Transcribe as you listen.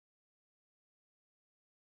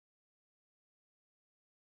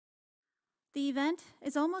The event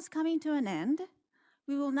is almost coming to an end.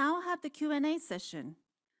 We will now have the Q&A session,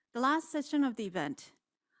 the last session of the event.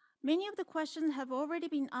 Many of the questions have already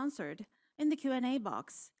been answered in the Q&A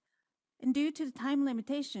box. And due to the time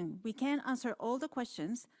limitation, we can't answer all the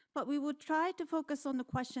questions, but we will try to focus on the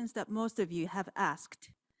questions that most of you have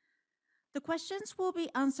asked. The questions will be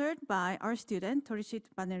answered by our student, Torishit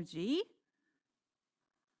Banerjee,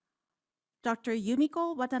 Dr.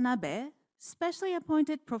 Yumiko Watanabe, specially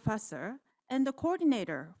appointed professor and the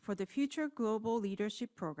coordinator for the Future Global Leadership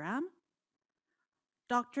Program,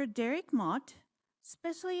 Dr. Derek Mott,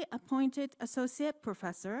 specially appointed associate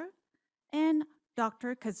professor, and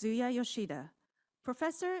Dr. Kazuya Yoshida,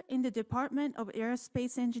 professor in the Department of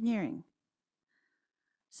Aerospace Engineering.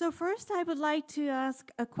 So first, I would like to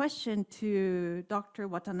ask a question to Dr.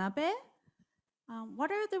 Watanabe.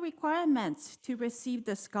 What are the requirements to receive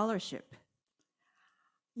the scholarship?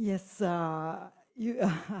 Yes, I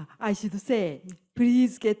should say,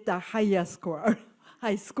 please get the higher score,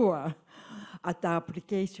 high score at the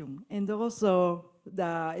application. And also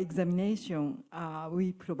the examination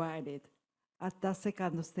we provided at the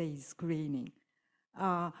second stage screening.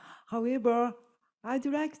 However, I'd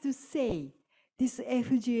like to say this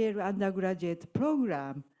FGL undergraduate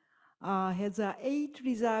program has 8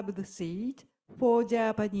 reserved seats for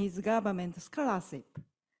Japanese government scholarship.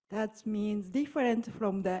 That means different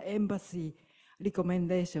from the embassy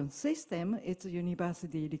recommendation system, it's a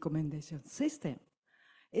university recommendation system.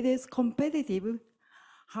 It is competitive.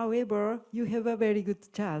 However, you have a very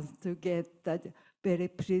good chance to get that very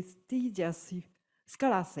prestigious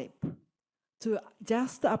scholarship to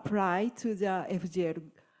just apply to the FGL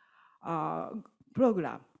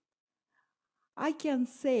program. I can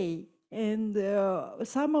say, and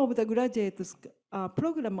some of the graduate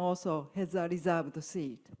program also has a reserved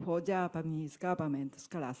seat for Japanese government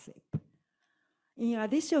scholarship. In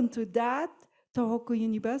addition to that, Tohoku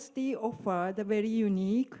University offered a very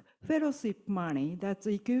unique fellowship money that's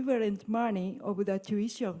equivalent money of the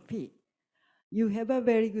tuition fee. You have a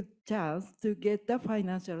very good chance to get the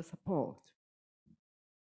financial support.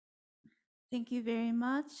 Thank you very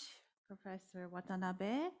much, Professor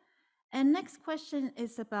Watanabe. And next question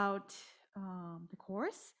is about the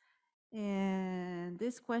course. And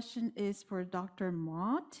this question is for Dr.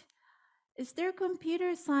 Mott. Is there a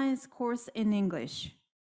computer science course in English?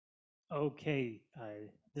 Okay,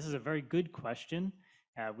 this is a very good question.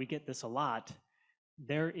 We get this a lot.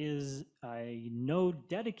 There is no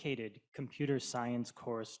dedicated computer science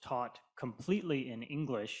course taught completely in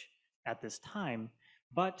English at this time,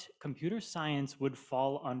 but computer science would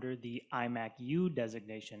fall under the IMAC-U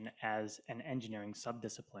designation as an engineering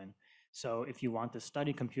subdiscipline. So if you want to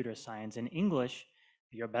study computer science in English,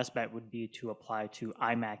 your best bet would be to apply to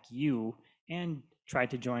IMAC-U and try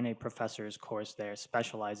to join a professor's course there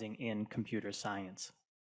specializing in computer science.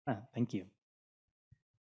 Thank you.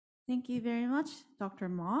 Thank you very much, Dr.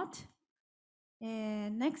 Mott.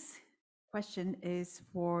 And next question is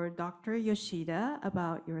for Dr. Yoshida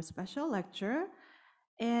about your special lecture.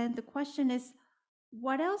 And the question is,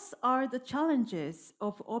 what else are the challenges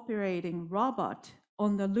of operating robot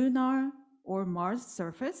on the lunar or Mars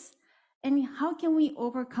surface? And how can we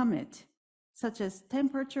overcome it, such as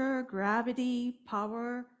temperature, gravity,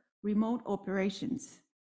 power, remote operations?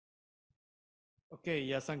 Okay,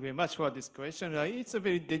 yes, thank you very much for this question. It's a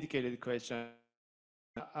very dedicated question.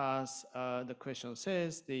 As the question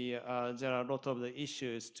says, there are a lot of the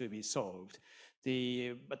issues to be solved.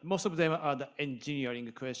 But most of them are the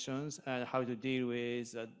engineering questions and how to deal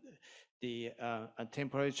with the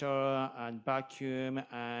temperature and vacuum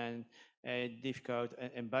and a difficult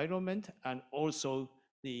environment, and also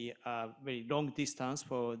the very long distance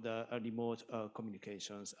for the remote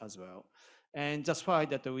communications as well. And that's why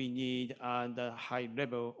that we need the high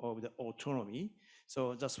level of the autonomy.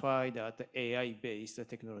 So that's why that the AI-based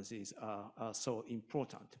technologies are so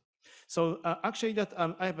important. So actually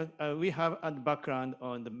that we have a background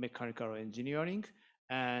on the mechanical engineering.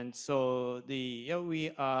 And so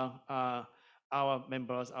we are, our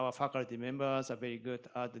members, our faculty members are very good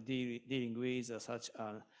at dealing with such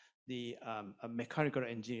the mechanical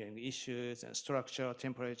engineering issues and structure,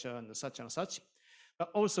 temperature, and such. But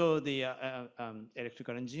also the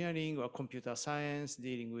electrical engineering or computer science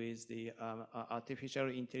dealing with the artificial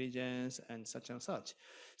intelligence and such.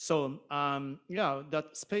 So yeah,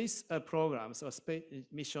 that space programs or space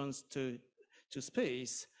missions to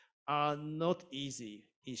space are not easy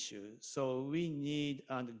issues. So we need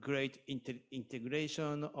a great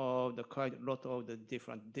integration of the quite a lot of the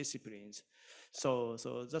different disciplines. So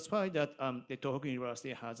that's why that the Tohoku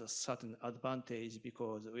University has a certain advantage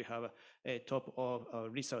because we have a top of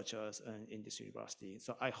researchers in this university.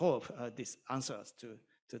 So I hope this answers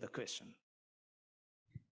to the question.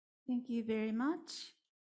 Thank you very much.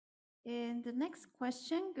 And the next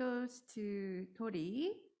question goes to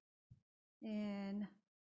Tori. And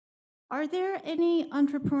are there any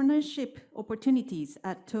entrepreneurship opportunities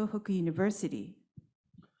at Tohoku University?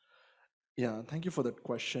 Yeah, thank you for that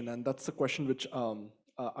question. And that's a question which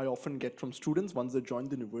I often get from students once they join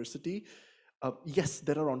the university. Yes,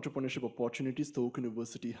 there are entrepreneurship opportunities. Tohoku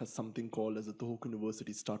University has something called as the Tohoku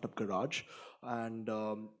University Startup Garage, and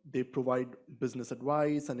they provide business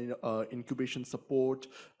advice and incubation support,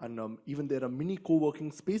 and even there are mini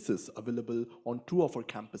co-working spaces available on 2 of our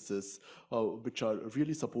campuses, which are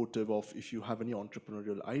really supportive of if you have any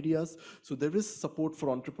entrepreneurial ideas. So there is support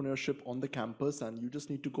for entrepreneurship on the campus, and you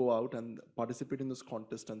just need to go out and participate in those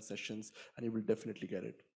contests and sessions, and you will definitely get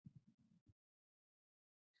it.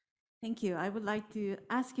 Thank you. I would like to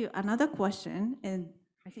ask you another question, and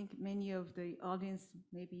I think many of the audience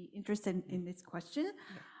may be interested in this question.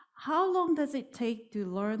 How long does it take to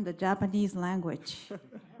learn the Japanese language?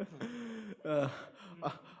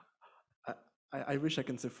 I wish I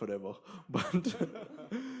can say forever,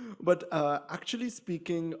 but actually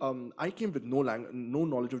speaking, I came with no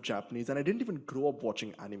knowledge of Japanese, and I didn't even grow up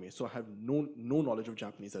watching anime, so I have no knowledge of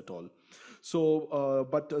Japanese at all. So,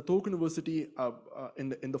 but Tohoku University,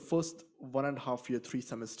 in the first 1.5 year, 3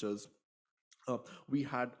 semesters, we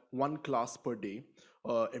had 1 class per day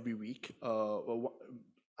every week.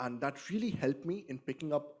 And that really helped me in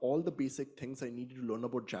picking up all the basic things I needed to learn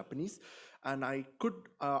about Japanese. And I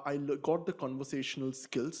got the conversational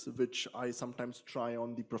skills, which I sometimes try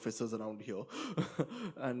on the professors around here.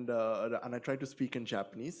 and I try to speak in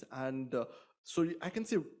Japanese. And so I can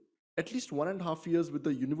say at least 1.5 years with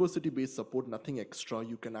the university-based support, nothing extra.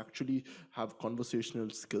 You can actually have conversational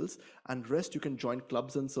skills, and rest you can join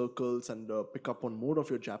clubs and circles and pick up on more of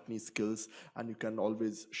your Japanese skills, and you can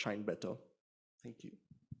always shine better. Thank you.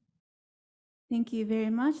 Thank you very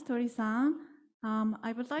much, Tori-san.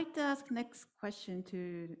 I would like to ask next question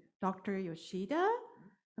to Dr. Yoshida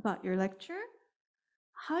about your lecture.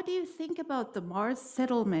 How do you think about the Mars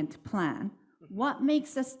settlement plan? What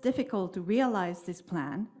makes us difficult to realize this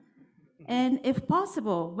plan? And if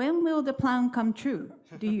possible, when will the plan come true,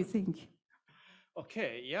 do you think?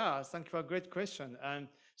 Okay, yeah, thank you for a great question.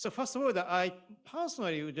 So first of all, I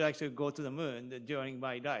personally would like to go to the moon during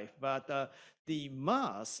my life, but the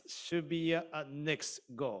Mars should be a next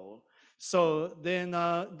goal. So then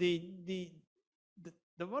the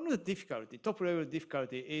one of the difficulty, top level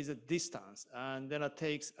difficulty is the distance, and then it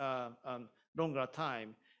takes longer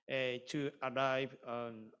time to arrive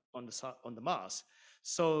on the Mars.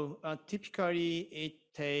 So typically it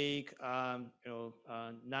take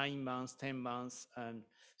 9 months, 10 months, and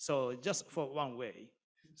so just for one way.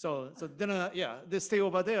 So then they stay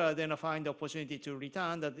over there, then find the opportunity to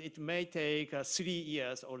return. That it may take 3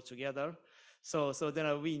 years altogether. So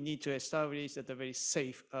then we need to establish that a very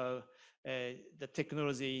safe the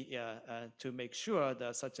technology to make sure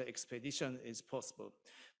that such an expedition is possible.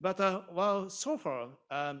 But well, so far,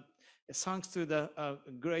 thanks to the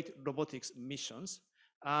great robotics missions,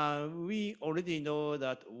 we already know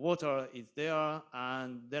that water is there,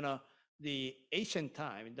 and then the ancient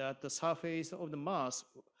time that the surface of the Mars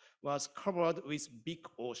was covered with big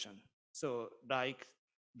ocean, so like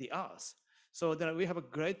the Earth. So then we have a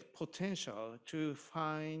great potential to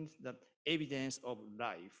find the evidence of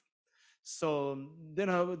life. So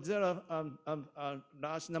there are a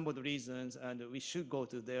large number of reasons, and we should go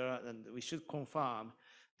to there, and we should confirm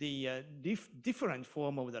the different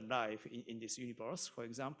form of the life in this universe, for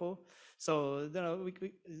example. So there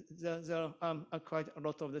are quite a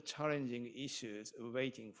lot of the challenging issues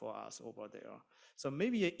waiting for us over there. So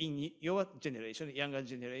maybe in your generation, younger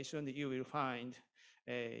generation, you will find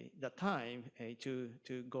the time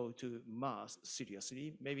to go to Mars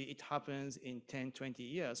seriously. Maybe it happens in 10, 20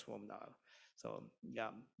 years from now. So yeah,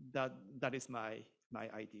 that is my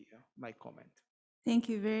idea, my comment. Thank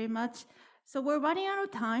you very much. So we're running out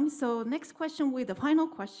of time. So next question with the final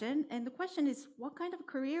question. And the question is, what kind of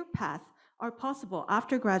career path are possible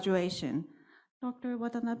after graduation? Dr.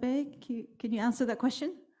 Watanabe, can you answer that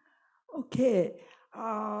question? Okay,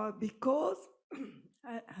 because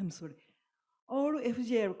I'm sorry, all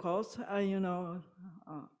FGL course,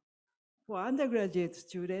 for undergraduate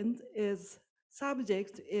student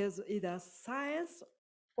subject is either science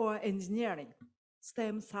or engineering,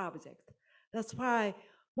 STEM subject. That's why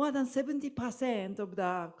more than 70% of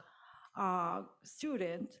the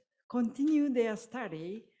students continue their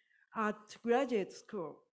study at graduate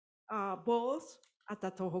school both at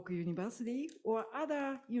the Tohoku University or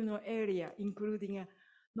other, area, including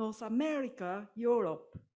North America,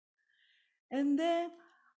 Europe. And then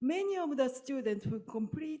many of the students who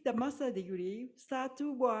complete the master degree start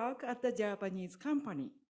to work at the Japanese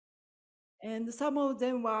company. And some of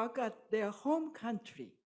them work at their home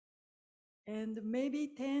country. And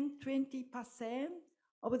maybe 10–20%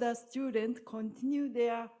 of the students continue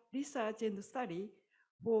their research and study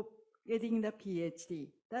for getting the PhD.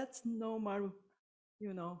 That's normal,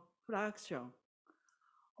 fraction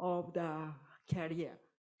of the career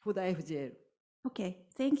for the FGL. Okay,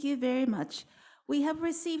 thank you very much. We have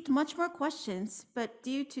received much more questions, but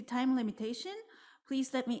due to time limitation,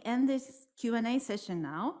 please let me end this Q&A session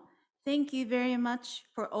now. Thank you very much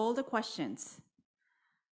for all the questions.